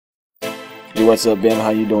Hey, what's up, Ben? How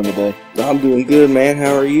you doing today? I'm doing good, man.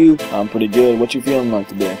 How are you? I'm pretty good. What you feeling like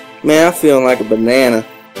today? Man, I'm feeling like a banana.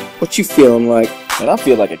 What you feeling like? Man, I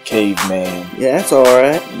feel like a caveman. Yeah, that's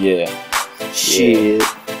alright. Yeah. Shit.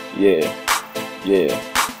 Yeah. Yeah.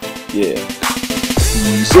 Yeah.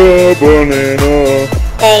 He's a banana.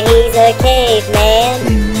 And he's a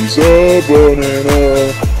caveman. He's a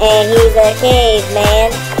banana. And he's a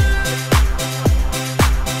caveman.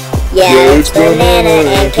 Yeah, it's Banana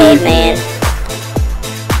and Caveman.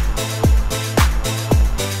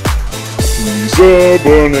 He's a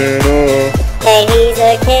banana. And he's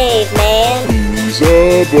a caveman. He's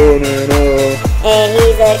a banana. And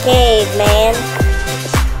he's a caveman.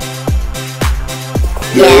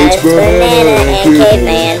 Yeah, it's Banana and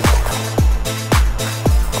Caveman.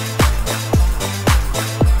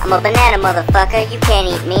 I'm a banana, motherfucker, you can't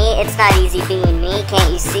eat me. It's not easy being me,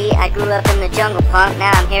 can't you see? I grew up in the jungle, punk,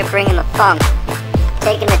 now I'm here bringing the funk.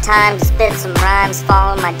 Taking the time to spit some rhymes,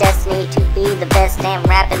 following my destiny to be the best damn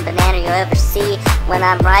rapping banana you'll ever see. When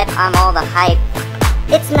I'm ripe, I'm all the hype.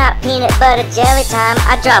 It's not peanut butter jelly time,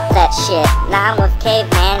 I drop that shit. Now I'm with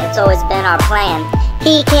Caveman, it's always been our plan.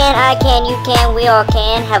 He can, I can, you can, we all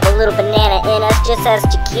can have a little banana in us. Just as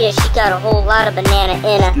Chiquita, she got a whole lot of banana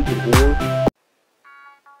in her.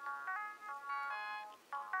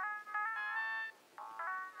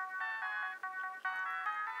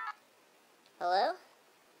 Hello?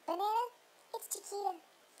 Banana, it's Chiquita.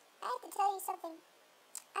 I have to tell you something.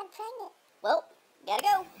 I'm pregnant. Well, gotta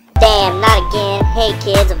go. Damn, not again. Hey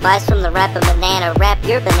kids, advice from the rapper Banana. Wrap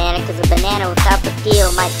your banana, cause a banana without the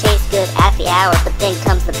peel might taste good at the hour, but then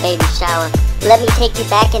comes the baby shower. Let me take you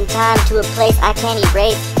back in time to a place I can't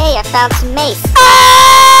erase. Hey, I found some mace.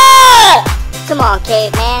 Ah! Come on,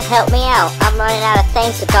 caveman, help me out. I'm running out of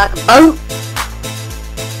things to talk about.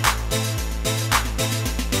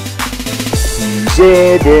 He's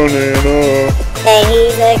a banana. And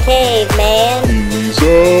he's a caveman. He's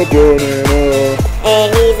a banana.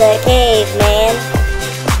 And he's a caveman.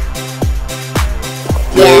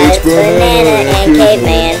 Yeah, it's Banana and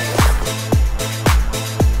Caveman.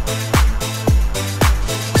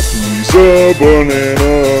 He's a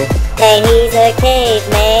banana. And he's a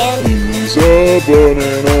caveman. He's a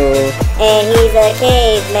banana. And he's a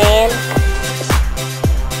caveman.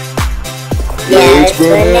 Yeah, it's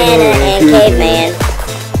Banana and Caveman.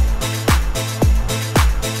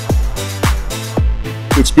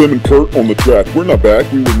 It's Behm and Kurt on the track. We're not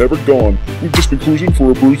back, we were never gone. We've just been cruising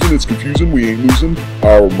for a bruising, it's confusing, we ain't losing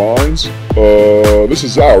our minds. This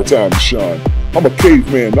is our time to shine. I'm a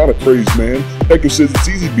caveman, not a crazed man. Echo says it's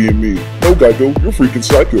easy being me. No, Geico, you're freaking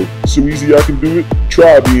psycho. So easy I can do it?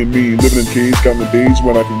 Try being me, living in caves, counting the days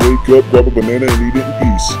when I can wake up, grab a banana and eat it in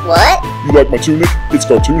peace. What? You like my tunic? It's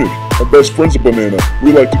cartoonic. My best friend's a banana.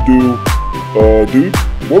 We like to do, dude,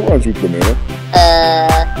 what rhymes with banana?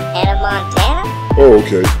 Hannah Montana? Oh,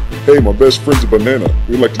 okay. Hey, my best friend's a banana.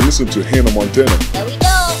 We like to listen to Hannah Montana. No, we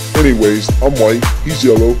don't. Anyways, I'm white, he's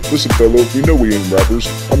yellow. Listen, fellow, we know we ain't rappers.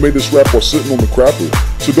 I made this rap while sitting on the crapper.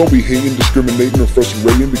 So don't be hating, discriminating, or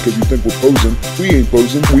frustrating because you think we're posing. We ain't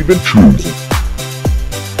posing, we've been choosing.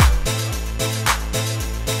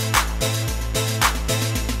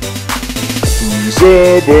 He's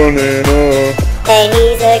a banana. And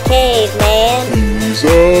he's a caveman. He's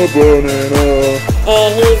a banana.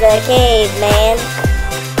 And he's a caveman.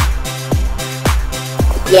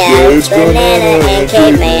 Yeah, it's Banana and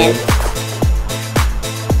Caveman.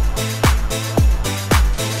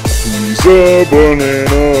 He's a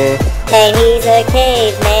banana. And he's a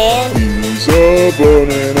caveman. He's a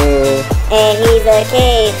banana. And he's a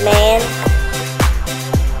caveman.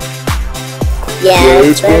 Yeah,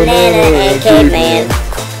 it's Banana and Caveman.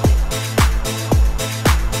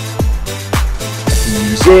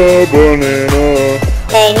 He's a banana.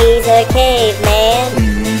 And he's a caveman.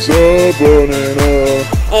 He's a banana.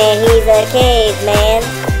 And he's a caveman.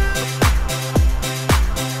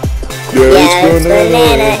 Yeah, it's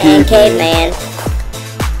Banana and Caveman.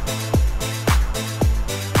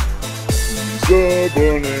 He's a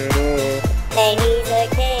banana. And he's a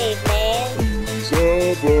caveman. He's a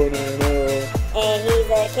banana. And he's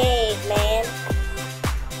a caveman.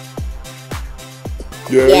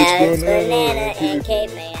 Yeah, it's Banana and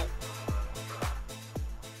Caveman.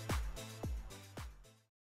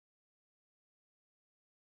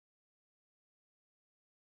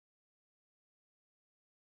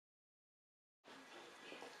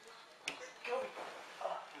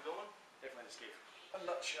 A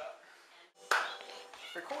nut shot.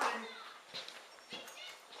 Recording.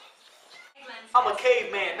 I'm a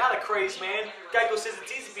caveman, not a crazed man. Geico says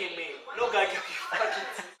it's easy being me. No, Geico, you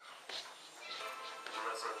fucking...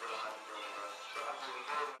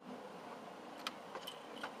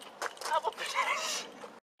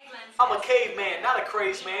 a caveman, not a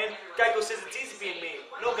crazed man. Geico says it's easy being me.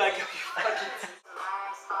 No, Geico, you fucking...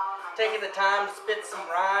 Taking the time to spit some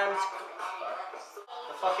rhymes.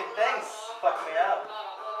 The fucking things fucked me up. I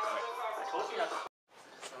told you not to.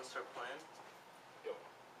 Someone start playing. Yo.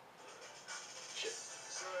 Shit.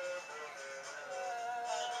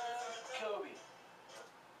 Kobe.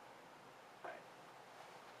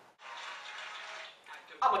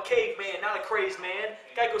 I'm a caveman, not a crazed man.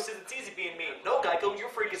 Geico says it's easy being me. No, Geico, you're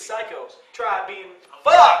freaking psycho. Try being...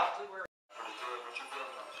 Fuck!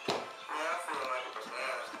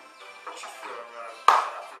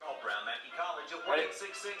 Ready?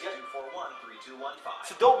 866-241-3215.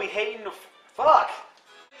 So don't be hating the... Fuck!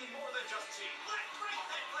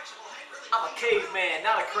 I'm a caveman,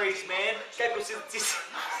 not a crazed man. Geico says it's easy...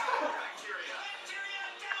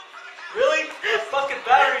 Really? The fucking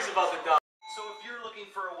battery's about to die. So if you're looking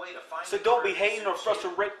for a way to find So don't be hating or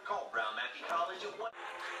frustrated. Call Brown Mackey College at 1.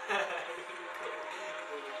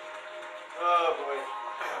 Oh boy.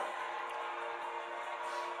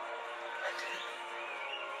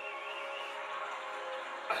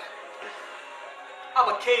 I'm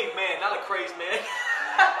a caveman, not a crazed man.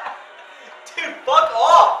 Dude, fuck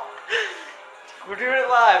off! We're doing it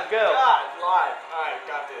live. Go. God, live. Alright,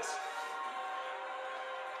 got this.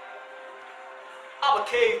 I'm a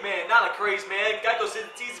caveman, not a crazed man. Geico says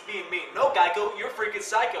it's easy being me. No, Geico, you're freaking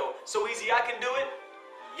psycho. So easy I can do it?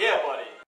 Yeah, buddy.